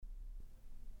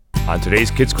On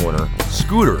today's Kids Corner,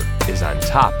 Scooter is on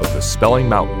top of the spelling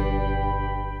mountain.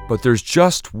 But there's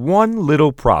just one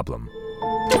little problem.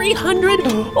 300?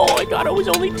 Oh, I thought it was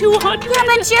only 200. Yeah,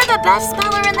 but you're the best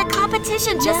speller in the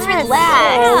competition. Just relax.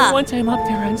 Oh, once I'm up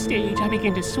there on stage, I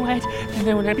begin to sweat. And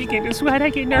then when I begin to sweat, I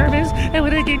get nervous. And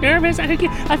when I get nervous, I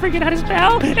forget how to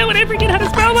spell. And when I forget how to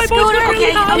spell, my voice is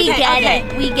really high.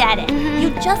 We get it. You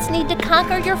just need to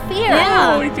conquer your fear.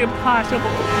 Oh, it's impossible.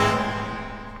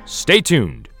 Stay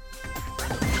tuned.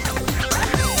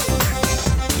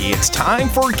 It's time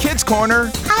for Kids Corner.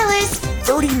 Hi, Liz.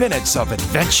 30 minutes of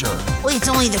adventure. Well, it's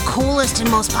only the coolest and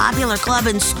most popular club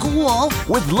in school.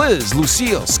 With Liz,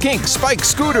 Lucille, Skink, Spike,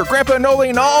 Scooter, Grandpa Noli,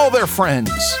 and all their friends.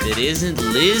 It isn't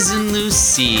Liz and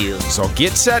Lucille. So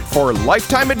get set for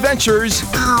lifetime adventures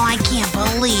Oh, I can't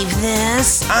believe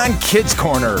this. on Kids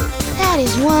Corner. That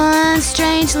is one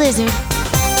strange lizard.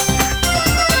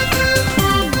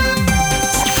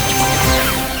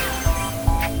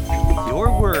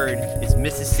 Your word is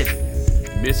Mississippi.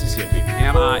 Mississippi. Mississippi.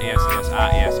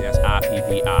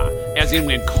 As in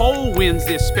when Cole wins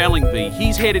this spelling bee,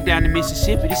 he's headed down to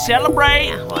Mississippi to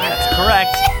celebrate. That's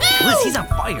correct. Liz, he's on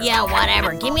fire. Yeah,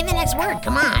 whatever. Give me the next word.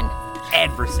 Come on.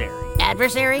 Adversary.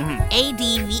 Adversary? Adversary.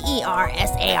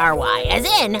 As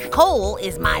in, Cole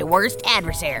is my worst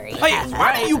adversary. Hey,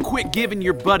 why don't you quit giving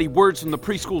your buddy words from the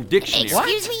preschool dictionary?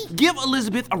 Excuse me? Give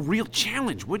Elizabeth a real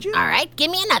challenge, would you? All right, give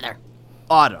me another.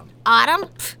 Autumn. Autumn?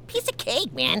 Pff, piece of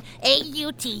cake, man.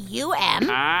 A-U-T-U-M-N.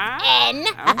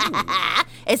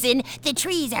 As in, the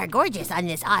trees are gorgeous on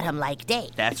this autumn-like day.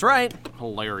 That's right.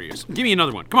 Hilarious. Give me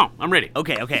another one. Come on, I'm ready.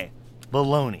 Okay.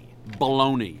 Baloney.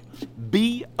 Baloney.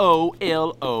 B-O-L-O-G-N-I.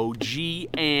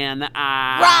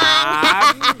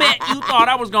 Wrong. I bet you thought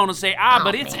I was going to say I,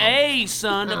 but it's man. A,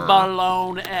 son.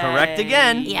 Baloney. Correct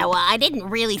again. Yeah, well, I didn't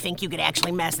really think you could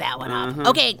actually mess that one up.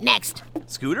 Okay, next.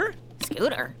 Scooter?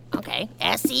 Scooter. Okay.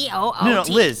 S-C-O-O-T. No,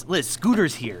 Liz,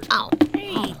 Scooter's here. Oh.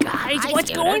 Hey, guys, Hi, what's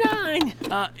Scooter. going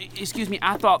on? Excuse me,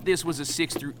 I thought this was a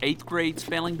 6th through 8th grade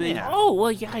spelling bee. Yeah. Oh,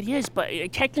 well, yeah, it is, but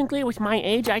technically with my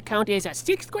age, I count as a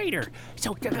 6th grader.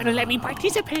 So they're going to let me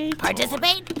participate.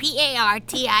 Participate?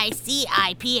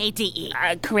 P-A-R-T-I-C-I-P-A-T-E.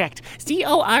 Correct.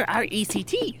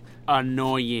 C-O-R-R-E-C-T.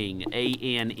 Annoying.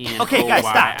 A-N-N-O-Y-I. Okay, guys,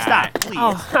 stop,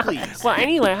 please, please. Well,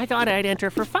 anyway, I thought I'd enter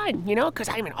for fun, because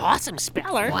I'm an awesome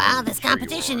speller. Wow, this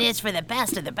competition is for the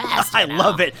best of the best. I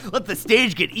love it. Let the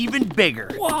stage get even bigger.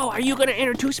 Whoa, are you going to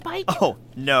enter too, Spike? Oh,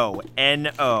 no,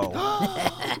 N-O.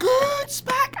 Good,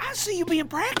 Spike. I see you being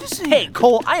practicing. Hey,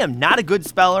 Cole, I am not a good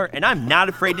speller, and I'm not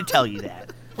afraid to tell you that.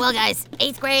 Well, guys,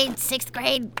 8th grade, 6th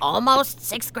grade, almost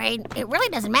 6th grade, it really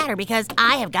doesn't matter because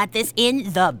I have got this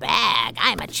in the bag.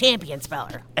 I'm a champion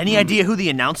speller. Any idea who the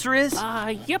announcer is?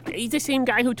 Yep, he's the same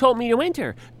guy who told me to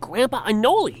enter. Grandpa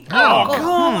Anoli. Oh,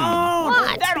 come on.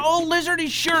 What? That old lizard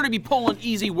is sure to be pulling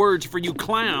easy words for you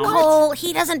clowns. Cole,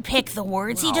 he doesn't pick the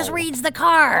words, he just reads the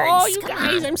cards. Oh, you Come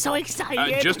guys, on. I'm so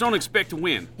excited. Just don't expect to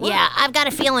win. Yeah, I've got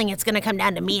a feeling it's gonna come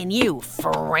down to me and you,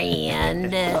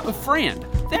 friend. Friend,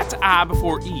 that's I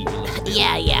before E.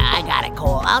 Yeah, I got it,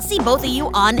 Cole. I'll see both of you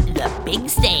on the big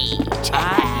stage.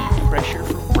 I eat pressure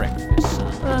for breakfast,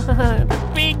 son.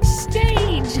 The big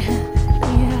stage.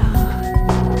 Yeah.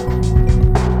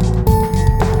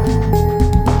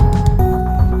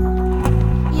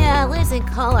 Yeah, Liz and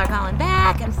Cole are going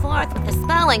back and forth with the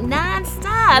spelling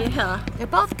non-stop. Yeah. They're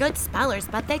both good spellers,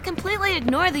 but they completely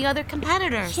ignore the other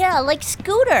competitors. Yeah, like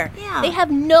Scooter. Yeah. They have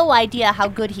no idea how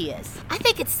good he is. I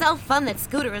think it's so fun that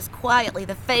Scooter is quietly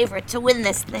the favorite to win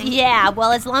this thing. Yeah,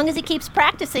 well, as long as he keeps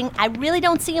practicing, I really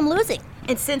don't see him losing.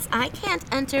 And since I can't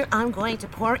enter, I'm going to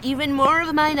pour even more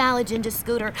of my knowledge into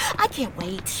Scooter. I can't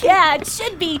wait. Yeah, it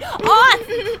should be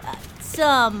awesome.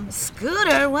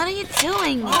 Scooter, what are you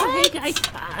doing? Oh, hey, guys,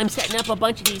 I'm setting up a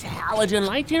bunch of these halogen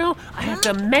lights, I have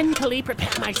to mentally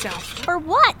prepare myself. For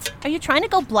what? Are you trying to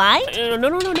go blind?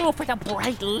 No, for the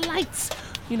bright lights.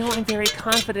 I'm very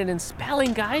confident in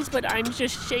spelling, guys, but I'm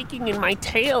just shaking in my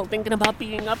tail thinking about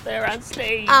being up there on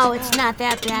stage. Oh, it's not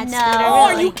that bad, No. Scooter. Oh,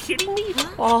 are really. you kidding me?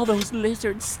 All those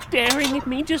lizards staring at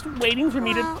me, just waiting for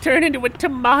me to turn into a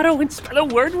tomato and spell a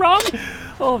word wrong?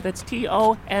 Oh, that's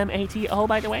T-O-M-A-T-O,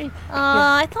 by the way.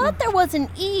 I thought there was an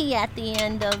E at the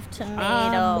end of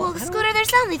tomato. Well, Scooter,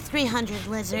 there's only 300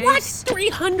 lizards. What?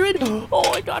 300?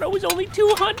 Oh, I thought it was only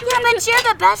 200. Yeah, but you're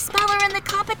the best speller in the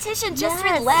competition. Just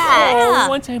Yes. relax. Oh,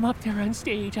 once I'm up there on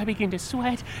stage, I begin to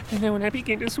sweat. And then when I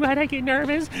begin to sweat, I get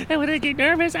nervous. And when I get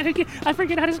nervous, I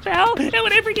forget how to spell. And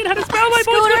when I forget how to spell, my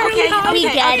voice Scooter, gets really high.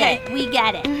 We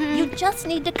get it. You just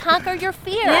need to conquer your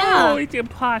fear. Oh, it's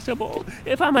impossible.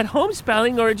 If I'm at home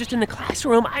spelling or just in the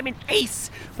classroom, I'm an ace.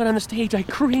 But on the stage, I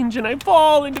cringe and I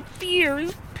fall into fear.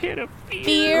 pit of fear.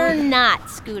 Fear not,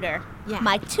 Scooter. Yeah.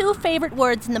 My 2 favorite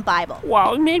words in the Bible.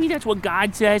 Well, maybe that's what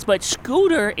God says, but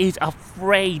Scooter is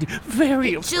afraid.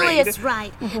 Very afraid. Julia's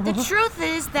right. The truth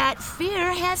is that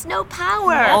fear has no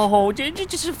power. Oh,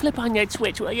 just flip on that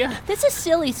switch, will you? This is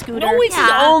silly, Scooter. No, it's the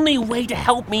Yeah. only way to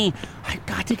help me. I've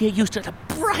got to get used to the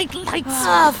bright lights.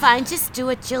 Oh, fine. Just do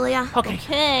it, Julia. Okay,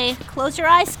 Okay, close your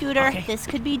eyes, Scooter. Okay. This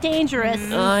could be dangerous.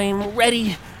 I'm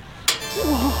ready.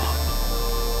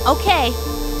 Okay,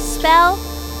 spell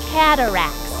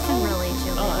cataracts. Really,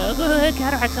 Julia.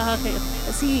 Cataracts, okay.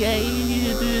 C-A-T-A-R-A,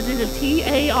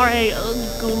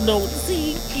 no,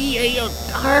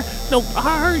 C-T-A-R, no,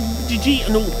 R-G,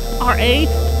 no, R-A.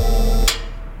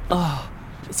 Oh,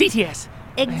 CTS.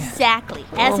 Exactly.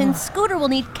 As in, Scooter will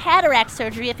need cataract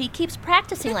surgery if he keeps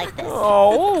practicing like this.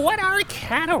 Oh, what are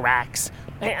cataracts?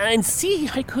 And see,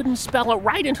 I couldn't spell it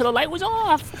right until the light was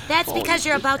off. That's because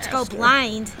you're about to go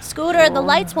blind. Scooter, the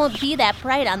lights won't be that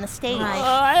bright on the stage. Right.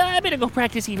 I better go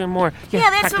practice even more.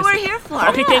 Yeah, that's what practice. we're here for.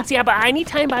 Okay, thanks, yeah, but I need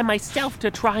time by myself to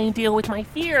try and deal with my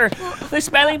fear. The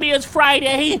spelling bee is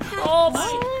Friday. Oh,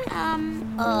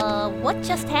 my. What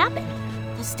just happened?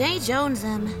 The stage owns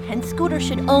him. And Scooter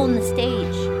should own the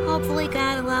stage. Hopefully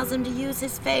God allows him to use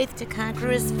his faith to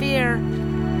conquer his fear.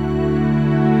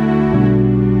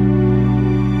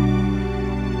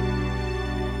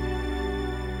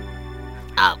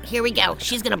 Oh, here we go.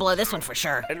 She's gonna blow this one for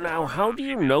sure. Now, how do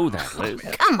you know that, Liz?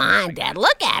 Come on, Dad,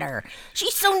 look at her.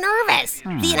 She's so nervous.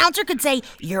 The announcer could say,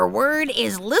 "Your word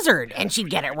is lizard," and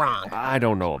she'd get it wrong. I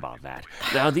don't know about that.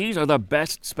 Now, these are the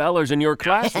best spellers in your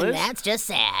class, And Liz. that's just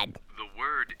sad. The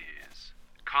word is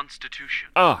Constitution.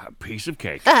 Oh, a piece of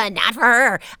cake. Not for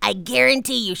her. I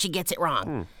guarantee you she gets it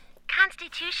wrong.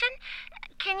 Constitution?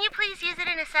 Can you please use it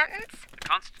in a sentence?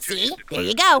 See? There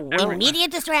you go.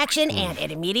 Immediate distraction and an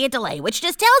immediate delay, which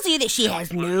just tells you that she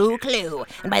has no clue.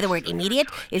 And by the word immediate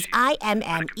is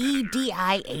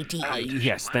I-M-M-E-D-I-A-T-E.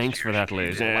 Yes, thanks for that,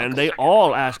 Liz. And they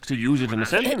all ask to use it in a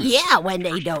sentence. Yeah, when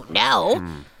they don't know.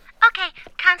 Okay,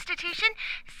 Constitution.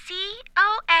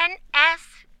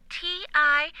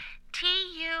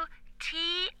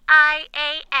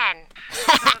 C-O-N-S-T-I-T-U-T-I-A-N.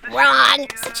 Wrong.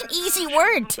 Such an easy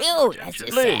word, too. That's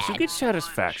just Liz, you sad. get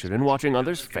satisfaction in watching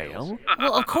others fail.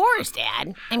 Well, of course,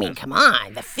 Dad. I mean, come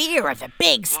on. The fear of the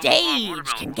big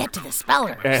stage can get to the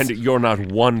spellers. And you're not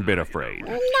one bit afraid.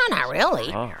 No, not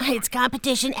really. It's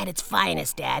competition at its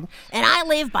finest, Dad. And I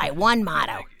live by one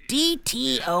motto.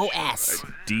 DTOS.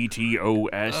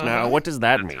 DTOS. Now, what does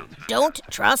that mean? Don't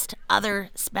trust other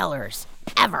spellers.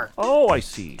 Ever. Oh, I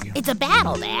see. It's a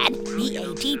battle, Dad.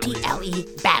 B-A-T-T-L-E,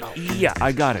 battle. Yeah,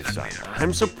 I got it, son.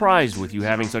 I'm surprised with you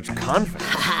having such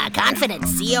confidence.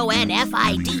 Confidence.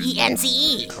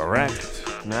 C-O-N-F-I-D-E-N-C-E. Correct.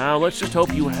 Now, let's just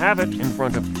hope you have it in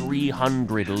front of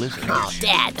 300 lizards. Oh,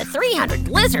 Dad, the 300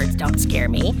 lizards don't scare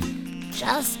me.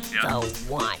 Just the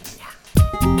one.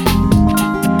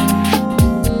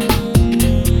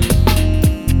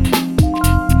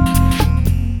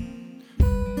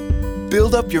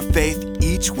 Build up your faith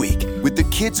each week with the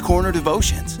Kids Corner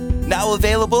devotions, now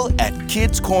available at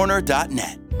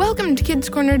kidscorner.net. Welcome to Kids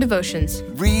Corner Devotions.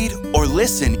 Read or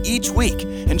listen each week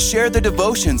and share the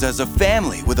devotions as a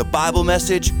family with a Bible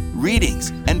message,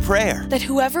 readings, and prayer. That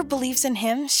whoever believes in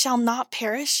him shall not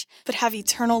perish, but have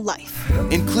eternal life.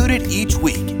 Included each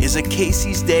week is a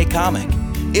Casey's Day comic,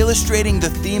 illustrating the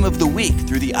theme of the week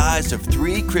through the eyes of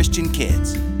 3 Christian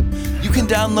kids. You can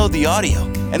download the audio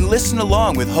and listen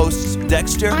along with hosts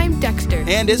Dexter. I'm Dexter.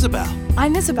 And Isabel.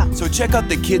 I'm Isabel. So check out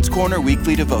the Kids Corner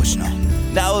Weekly Devotional,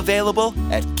 now available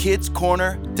at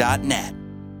kidscorner.net.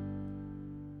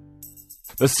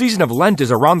 The season of Lent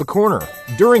is around the corner.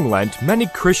 During Lent, many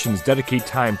Christians dedicate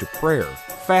time to prayer,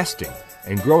 fasting,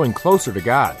 and growing closer to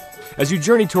God. As you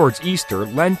journey towards Easter,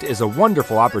 Lent is a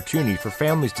wonderful opportunity for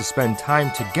families to spend time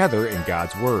together in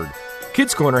God's Word.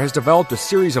 Kids Corner has developed a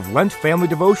series of Lent family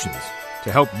devotions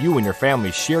to help you and your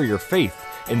family share your faith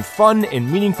in fun and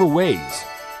meaningful ways.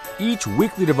 Each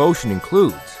weekly devotion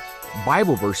includes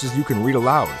Bible verses you can read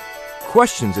aloud,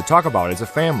 questions to talk about as a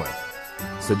family,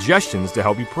 suggestions to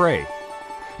help you pray,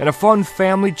 and a fun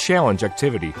family challenge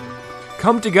activity.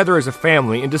 Come together as a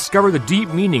family and discover the deep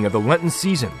meaning of the Lenten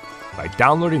season by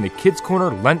downloading the Kids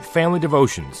Corner Lent Family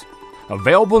Devotions.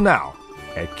 Available now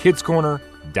at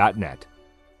kidscorner.net.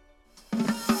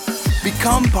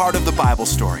 Become part of the Bible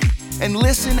story and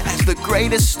listen as the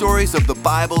greatest stories of the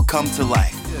Bible come to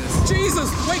life.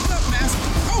 Jesus, wake up, Master!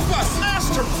 Help us!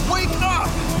 Master, wake up!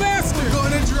 Master! We're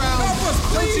going to drown! Help us,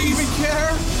 please! Don't you even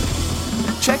care?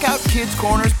 Check out Kids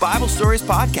Corner's Bible Stories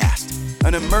podcast,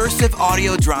 an immersive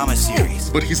audio drama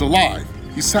series. But he's alive.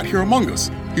 He sat here among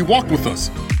us. He walked with us.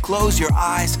 close your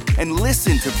eyes and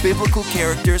listen to biblical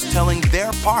characters telling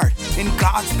their part in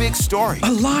God's big story.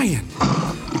 A lion!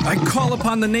 I call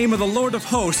upon the name of the Lord of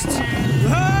hosts.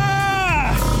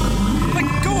 Ah! Let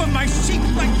go of my sheep!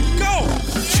 Let go!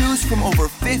 Choose from over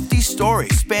 50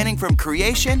 stories spanning from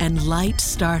creation. And light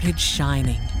started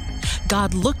shining.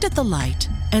 God looked at the light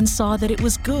and saw that it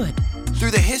was good.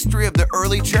 Through the history of the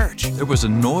early church. There was a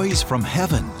noise from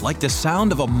heaven, like the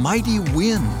sound of a mighty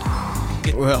wind.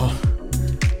 Well,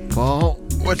 Paul,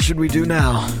 what should we do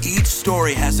now? Each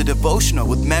story has a devotional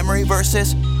with memory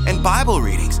verses and Bible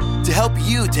readings to help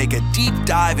you take a deep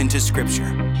dive into Scripture.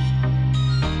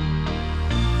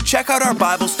 Check out our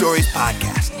Bible Stories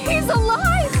podcast. He's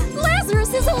alive!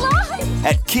 Lazarus is alive!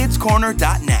 At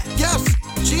kidscorner.net. Yes!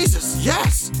 Jesus,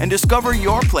 yes! And discover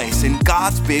your place in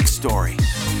God's big story.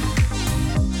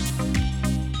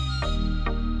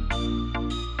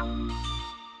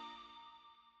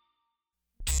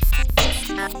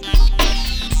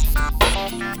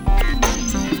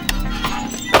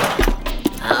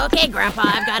 Okay, Grandpa,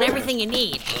 I've got everything you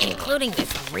need, incling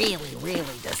this really, really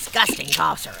disgusting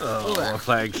cough syrup. Well,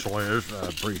 thanks, Liz. I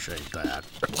appreciate that.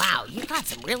 Wow, you've got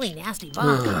some really nasty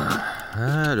bugs.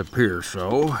 It appears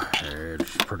so.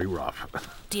 It's pretty rough.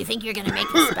 Do you think you're going to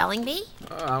make the spelling bee?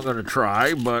 I'm going to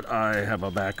try, but I have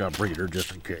a backup reader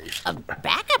just in case. A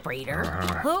backup reader?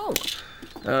 Who?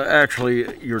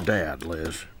 Actually, your dad,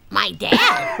 Liz. My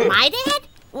dad? My dad?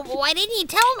 Why didn't he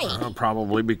tell me?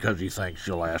 Probably because he thinks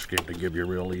you'll ask him to give you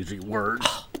real easy words.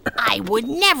 I would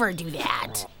never do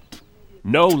that.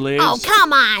 No, Liz. Oh,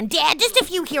 come on, Dad. Just a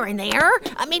few here and there.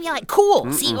 Maybe like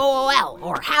cool, C-O-O-L,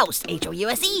 or house,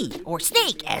 H-O-U-S-E, or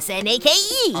snake,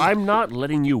 S-N-A-K-E. I'm not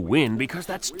letting you win because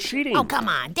that's cheating. Oh, come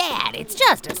on, Dad. It's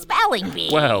just a spelling bee.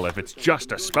 Well, if it's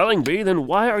just a spelling bee, then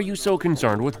why are you so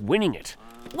concerned with winning it?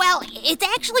 Well, it's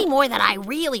actually more that I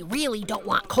really, really don't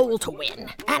want Cole to win.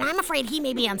 And I'm afraid he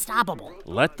may be unstoppable.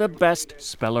 Let the best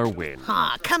speller win.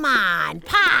 Aw, come on,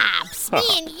 Pops, me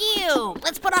and you.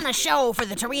 Let's put on a show for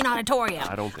the Terrene Auditorium.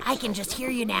 I don't think I can just hear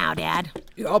you now, Dad.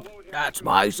 Yup, that's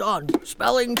my son,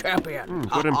 spelling champion.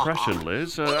 Good impression,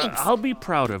 Liz. I'll be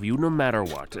proud of you no matter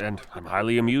what. And I'm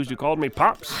highly amused you called me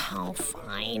Pops. Oh,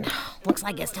 fine. Looks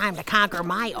like it's time to conquer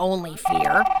my only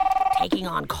fear. Taking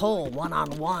on Cole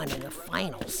one-on-one in the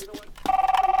finals.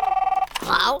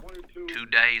 Hello? 2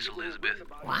 days, Elizabeth.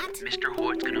 What? Mr.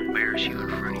 Hoyt's gonna embarrass you in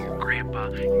front of your grandpa,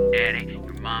 your daddy,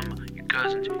 your mama, your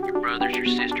cousins, your brothers, your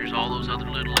sisters, all those other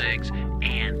little eggs,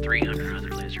 and 300 other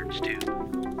lizards, too.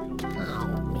 Oh,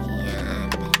 man.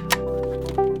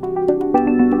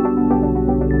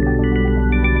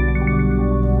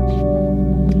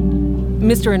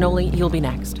 Mr. Anoli, you'll be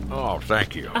next. Oh,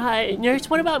 thank you.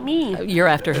 Nurse, what about me? You're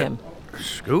after him.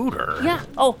 Scooter? Yeah.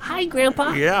 Oh, hi,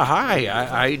 Grandpa. Yeah, hi.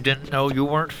 I didn't know you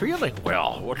weren't feeling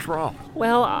well. What's wrong?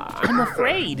 Well, I'm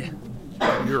afraid.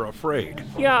 You're afraid?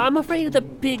 Yeah, I'm afraid of the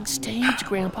big stage,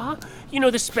 Grandpa. You know,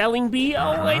 the spelling bee.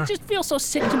 Oh, I just feel so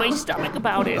sick to my stomach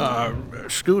about it.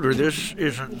 Scooter, this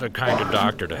isn't the kind of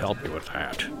doctor to help you with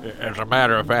that. As a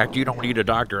matter of fact, you don't need a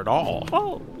doctor at all.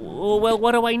 Oh, well,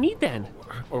 what do I need then?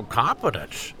 Well,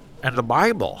 confidence. And the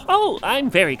Bible. Oh,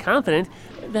 I'm very confident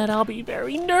that I'll be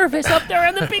very nervous up there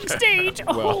on the big stage.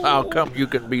 Oh. Well, how come you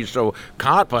can be so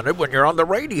confident when you're on the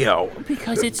radio?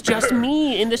 Because it's just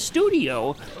me in the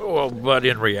studio. Well, but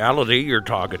in reality, you're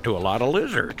talking to a lot of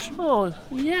lizards. Oh,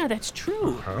 yeah, that's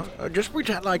true. Just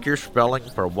pretend like you're spelling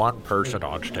for one person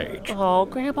on stage. Oh,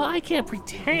 Grandpa, I can't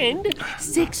pretend.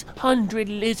 600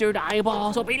 lizard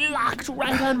eyeballs will be locked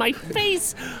right on my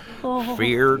face. Oh.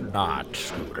 Fear not,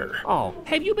 Scooter. Oh,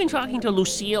 have you been talking to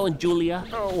Lucille and Julia?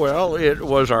 Oh, well, it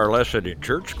was our lesson in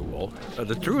church school.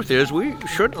 The truth is, we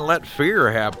shouldn't let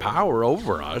fear have power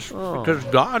over us because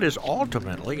God is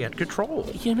ultimately in control.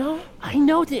 You know, I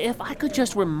know that if I could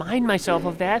just remind myself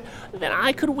of that, then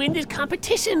I could win this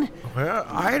competition. Well,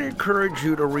 I'd encourage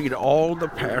you to read all the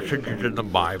passages in the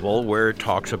Bible where it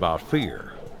talks about fear.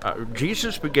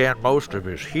 Jesus began most of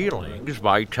his healings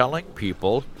by telling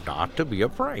people not to be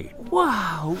afraid.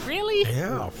 Wow, really?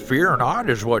 Yeah, fear not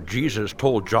is what Jesus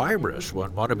told Jairus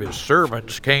when one of his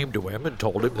servants came to him and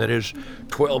told him that his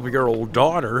 12-year-old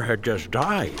daughter had just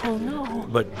died. Oh, no.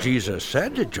 But Jesus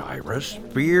said to Jairus,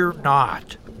 "Fear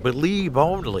not, believe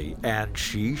only, and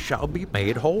she shall be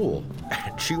made whole."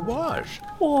 And she was.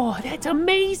 Oh, that's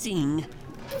amazing.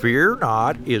 Fear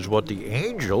not is what the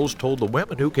angels told the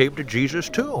women who came to Jesus'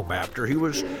 tomb after he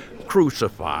was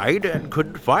crucified and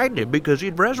couldn't find him because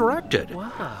he'd resurrected.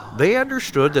 Wow. They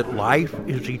understood that life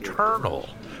is eternal.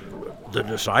 The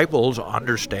disciples,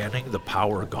 understanding the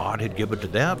power God had given to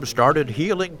them, started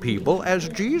healing people as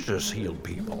Jesus healed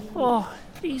people. Oh,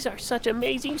 These are such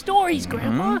amazing stories,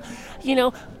 Grandpa. You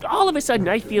know, all of a sudden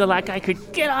I feel like I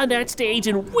could get on that stage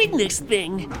and win this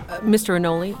thing. Mr.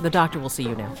 Anoli, the doctor will see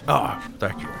you now. Ah,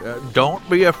 thank you. Don't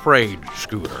be afraid,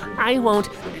 Scooter. I won't.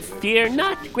 Fear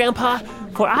not, Grandpa,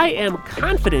 for I am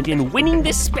confident in winning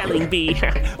this spelling bee.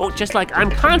 Oh, just like I'm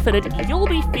confident you'll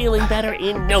be feeling better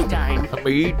in no time.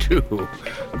 Me too.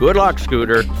 Good luck,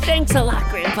 Scooter. Thanks a lot,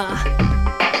 Grandpa.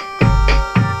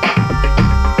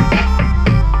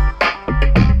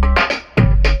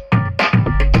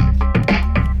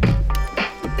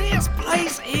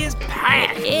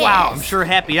 Wow, I'm sure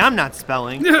happy I'm not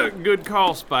spelling. Good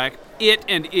call, Spike. It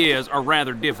and is are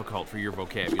rather difficult for your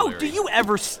vocabulary. Oh, do you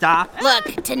ever stop? Look,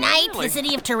 tonight the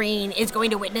city of Terrene is going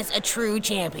to witness a true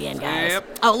champion, guys.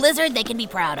 Yep. A lizard they can be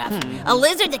proud of. A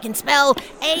lizard that can spell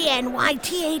A-N-Y-T-H-I-N-G.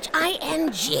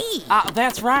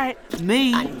 That's right.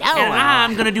 Me. I know. And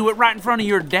I'm going to do it right in front of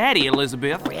your daddy,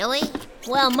 Elizabeth. Really?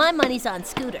 Well, my money's on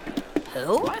Scooter.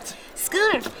 Who? What?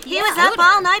 Scooter, he was up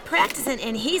all night practicing,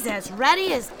 and he's as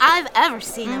ready as I've ever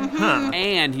seen him.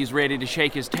 And he's ready to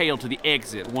shake his tail to the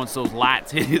exit once those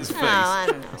lights hit his face. I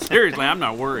don't know. Seriously, I'm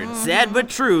not worried. Sad but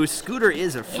true, Scooter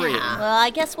is afraid. Well, I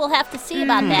guess we'll have to see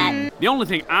about that. The only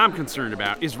thing I'm concerned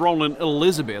about is rolling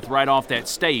Elizabeth right off that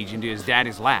stage into his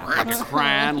daddy's lap like a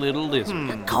crying little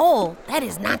lizard. Cole, that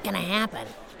is not going to happen.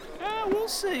 We'll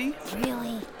see.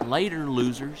 Really? Later,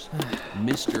 losers,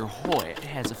 Mr. Hoyt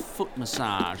has a foot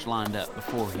massage lined up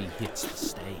before he hits the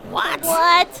stage. What?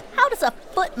 What? How does a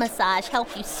foot massage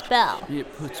help you spell?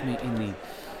 It puts me in the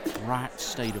right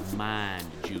state of mind,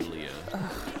 Julia.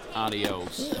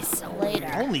 Adios. Yes, so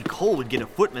later. Only Cole would get a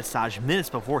foot massage minutes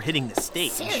before hitting the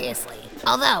stage. Seriously.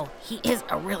 Although, he is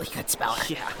a really good speller.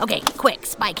 Yeah. Okay, quick,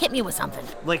 Spike, hit me with something.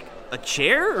 Like a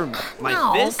chair or my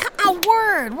no, fist? A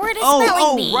word. Word is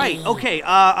spelling bee. Right. Okay.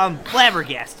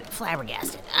 Flabbergasted. Flabbergasted.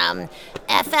 Flabbergasted.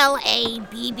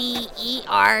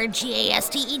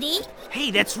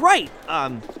 Hey, that's right.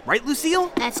 Right,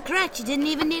 Lucille? That's correct. You didn't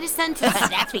even need a sentence.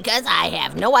 That's because I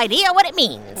have no idea what it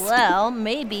means. Well,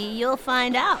 maybe you'll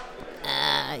find out.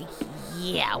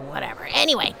 Yeah, whatever.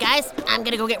 Anyway, guys, I'm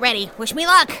gonna go get ready. Wish me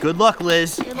luck. Good luck,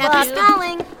 Liz. Happy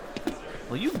spelling.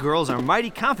 Well, you girls are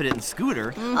mighty confident in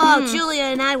Scooter. Oh, Julia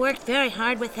and I worked very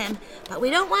hard with him, but we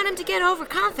don't want him to get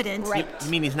overconfident. Right.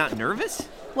 You mean he's not nervous?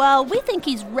 Well, we think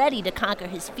he's ready to conquer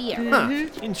his fear.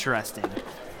 Interesting.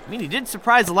 I mean, he did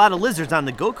surprise a lot of lizards on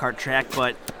the go-kart track,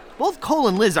 but both Cole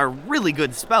and Liz are really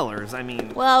good spellers. I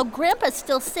mean... Well, Grandpa's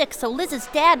still sick, so Liz's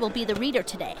dad will be the reader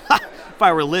today. If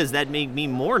I were Liz, that'd make me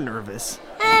more nervous.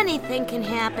 Anything can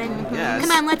happen. Yes.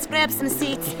 Come on, let's grab some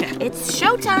seats. It's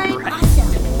showtime. Right. Awesome.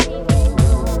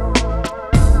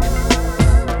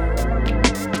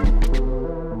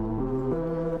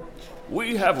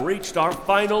 We have reached our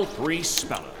final 3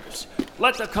 spellers.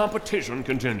 Let the competition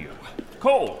continue.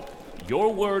 Cole,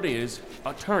 your word is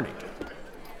attorney.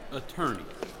 Attorney.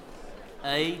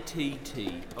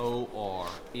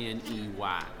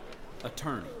 A-T-T-O-R-N-E-Y.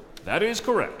 Attorney. That is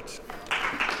correct.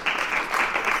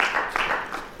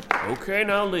 Okay,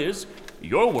 now, Liz,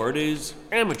 your word is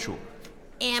amateur.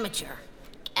 Amateur.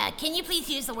 Can you please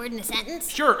use the word in a sentence?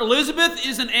 Sure, Elizabeth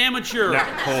is an amateur. Now,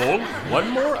 Cole, one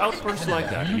more outburst like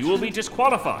that, and you will be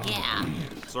disqualified. Yeah.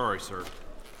 Sorry, sir.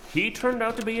 He turned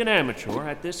out to be an amateur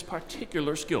at this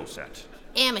particular skill set.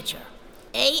 Amateur.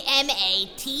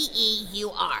 A-M-A-T-E-U-R.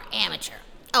 Amateur.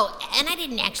 Oh, and I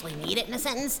didn't actually need it in a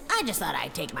sentence. I just thought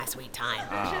I'd take my sweet time.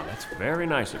 Ah, that's very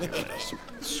nice of you, Liz.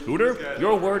 Scooter,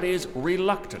 your word is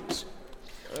reluctance.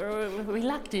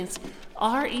 Reluctance.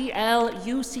 R-E-L-U-C-T-A-N-C-E.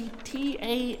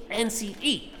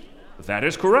 That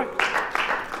is correct.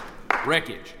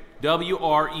 Wreckage.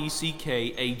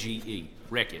 W-R-E-C-K-A-G-E.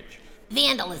 Wreckage.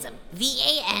 Vandalism.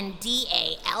 V-A-N-D-A-L-I-S-M.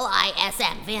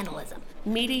 Vandalism.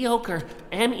 Mediocre.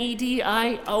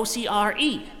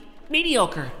 M-E-D-I-O-C-R-E.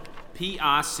 Mediocre.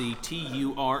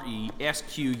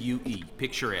 P-I-C-T-U-R-E-S-Q-U-E.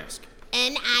 Picturesque.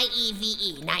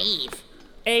 N-I-E-V-E. Naive.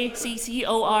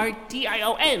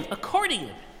 A-C-C-O-R-D-I-O-N. Accordion.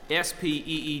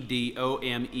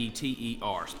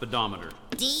 S-P-E-E-D-O-M-E-T-E-R. Speedometer.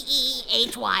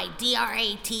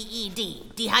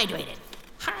 D-E-H-Y-D-R-A-T-E-D. Dehydrated.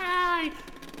 Hi.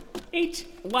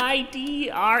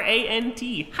 H-Y-D-R-A-N-T.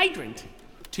 Hydrant.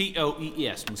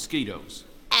 T-O-E-S. Mosquitoes.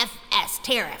 F-S.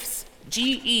 Tariffs.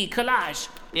 G-E. Collage.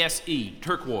 S-E.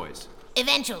 Turquoise.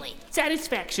 Eventually.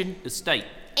 Satisfaction. Estate.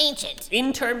 Ancient.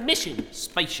 Intermission.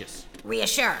 Spacious.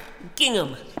 Reassure.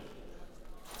 Gingham.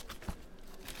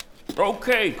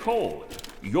 Okay, Cole,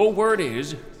 your word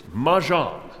is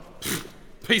mahjong.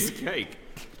 Piece of cake.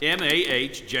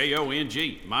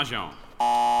 M-A-H-J-O-N-G. Mahjong.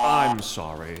 I'm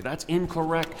sorry, that's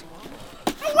incorrect.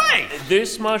 No way!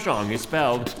 This mahjong is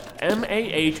spelled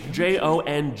M-A-H-J-O-N-G-G.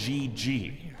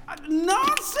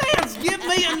 Nonsense! Give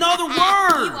me another word!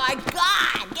 You are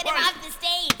gone! Get him off the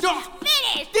stage! He's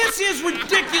finished! This is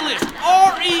ridiculous!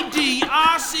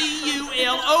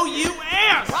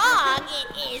 R-E-D-I-C-U-L-O-U-S! Wrong! It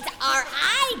is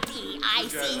R-I-D-I-C-U-L-O-U-S.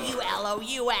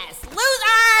 Loser!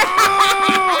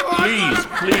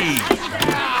 Please.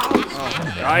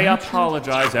 I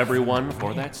apologize, everyone,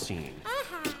 for that scene.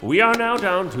 We are now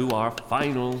down to our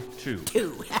final two.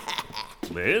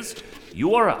 Liz,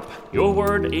 you are up. Your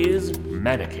word is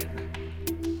mannequin.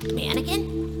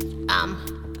 Mannequin?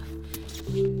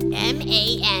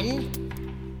 M-A-N-N-E-Q-I-N?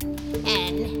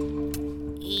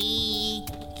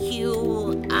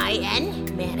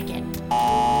 Mannequin.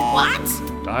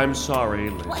 What? I'm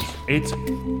sorry, Liz. What? It's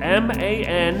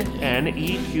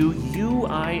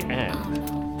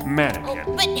M-A-N-N-E-Q-U-I-N.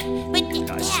 Mannequin.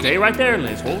 But Stay right there,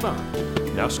 Liz. Hold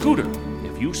on. Now, Scooter,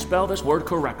 if you spell this word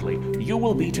correctly, you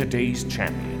will be today's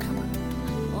champion.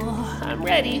 Oh, I'm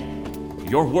ready.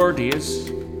 Your word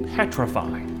is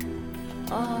petrified.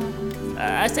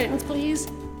 A sentence, please.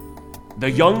 The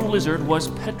young lizard was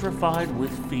petrified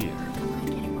with fear.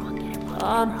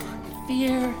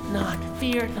 Fear not.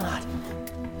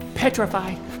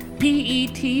 Petrified.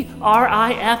 P-E-T-R-I-F-I-E-D.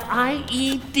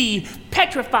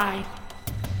 Petrified.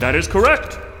 That is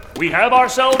correct. We have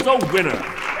ourselves a winner.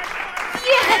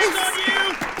 Yes!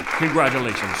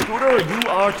 Congratulations, Scooter. You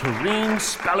are Terrene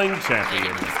spelling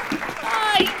champion.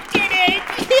 I did it!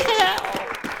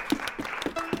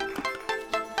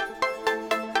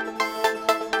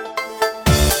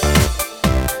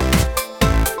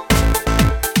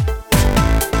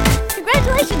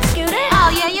 Congratulations, Scooter. Oh,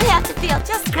 yeah, you have to feel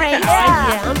just great.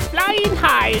 Yeah, I'm flying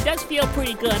high. It does feel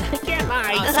pretty good. I can't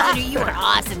lie. Scooter, you were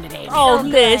awesome today. Oh, So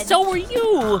Liz, good. so were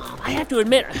you. I have to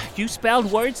admit, you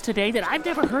spelled words today that I've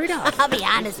never heard of. I'll be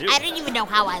honest, I don't even know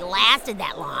how I lasted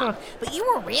that long. But you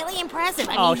were really impressive.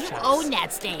 I Oh, mean, you shucks. owned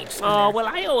that stage. Oh, well,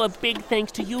 I owe a big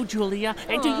thanks to you, Julia,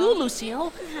 and to you,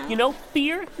 Lucille. You know,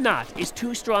 fear not is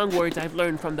two strong words I've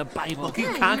learned from the Bible.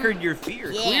 You conquered your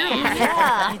fear.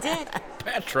 Yeah, I did.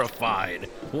 Petrified.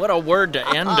 What a word to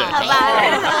end it.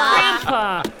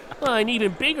 Grandpa! Well, an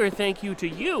even bigger thank you to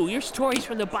you. Your stories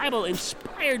from the Bible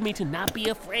inspired me to not be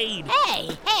afraid.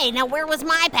 Hey, now where was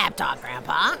my pep talk,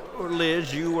 Grandpa?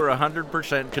 Liz, you were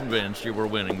 100% convinced you were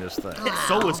winning this thing.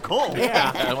 So was Cole.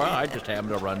 Yeah, well, I just happened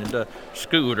to run into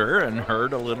Scooter and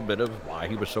heard a little bit of why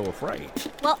he was so afraid.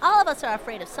 Well, all of us are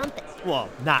afraid of something. Well,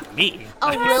 not me.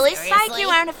 Oh, really, Spike? Seriously? You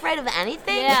aren't afraid of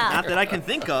anything? Yeah. Not that I can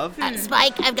think of.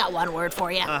 Spike, I've got one word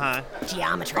for you. Uh-huh.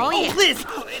 Geometry. Oh, Liz!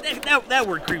 That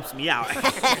word creeps me out.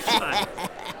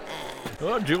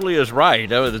 Well, Julia's right.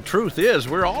 The truth is,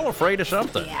 we're all afraid of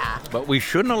something. Yeah. But we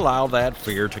shouldn't allow that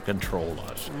fear to control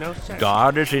us. No, sir.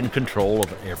 God is in control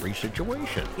of every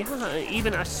situation. Yeah,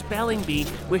 even a spelling bee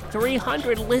with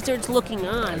 300 lizards looking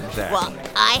on. Exactly. Well,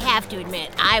 I have to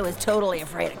admit, I was totally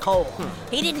afraid of Cole.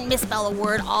 He didn't misspell a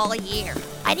word all year.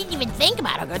 I didn't even think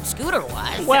about how good Scooter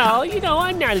was. Well, you know,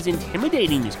 I'm not as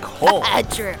intimidating as Cole.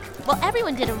 True. Well,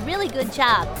 everyone did a really good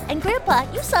job. And Grandpa,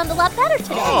 you sound a lot better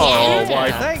today. Oh,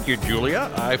 why, thank you,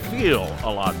 Julia. I feel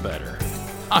a lot better.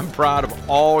 I'm proud of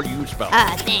all you spelled.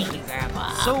 Thank you,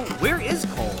 Grandpa. So, where is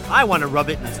Cole? I want to rub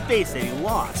it in his face that he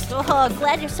lost. Oh,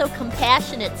 glad you're so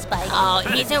compassionate, Spike. Oh,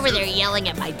 he's over there yelling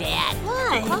at my dad.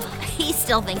 Why? He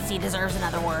still thinks he deserves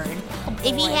another word.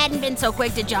 If he hadn't been so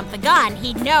quick to jump the gun,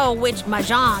 he'd know which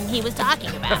mahjong he was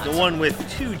talking about. The one with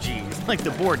 2 G's, like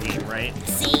the board game, right?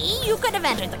 See, you could have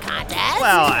entered the contest.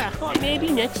 Well, Well, maybe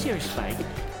next year, Spike.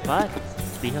 But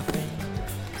be afraid.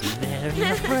 Be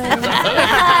very afraid.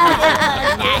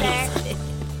 Nice.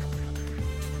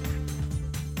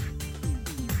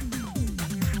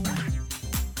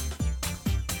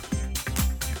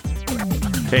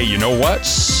 Hey, you know what?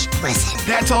 Listen.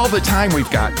 That's all the time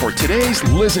we've got for today's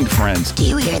Listen Friends. Do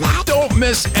you hear that? Don't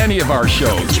miss any of our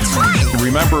shows. It's fun.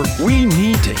 Remember, we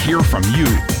need to hear from you.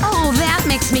 Oh, that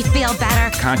makes me feel better.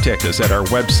 Contact us at our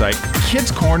website,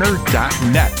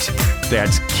 kidscorner.net.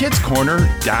 That's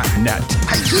kidscorner.net.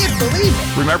 I can't believe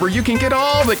it. Remember, you can get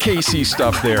all the KC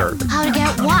stuff there. How to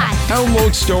get what?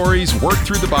 Download stories, work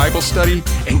through the Bible study,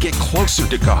 and get closer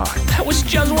to God. That was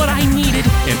just what I needed.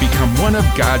 And become one of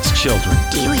God's children.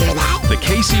 Do you hear that? The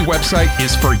KC website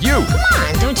is for you. Come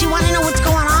on, don't you want to know what's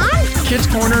going on?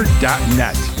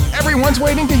 kidscorner.net. Everyone's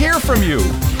waiting to hear from you.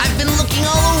 I've been looking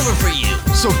all over for you.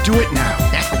 So do it now.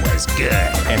 That was good.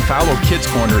 And follow Kids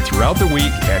Corner throughout the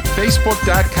week at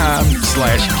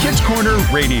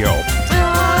facebook.com/kidscornerradio.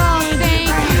 Oh, thank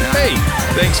you. Hey,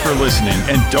 thanks for listening,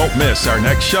 and don't miss our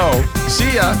next show.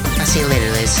 See ya. I'll see you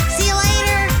later, Liz. See you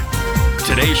later.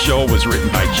 Today's show was written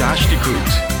by Josh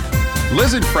DeCruz.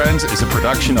 Liz and Friends is a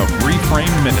production of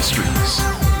Reframe Ministries.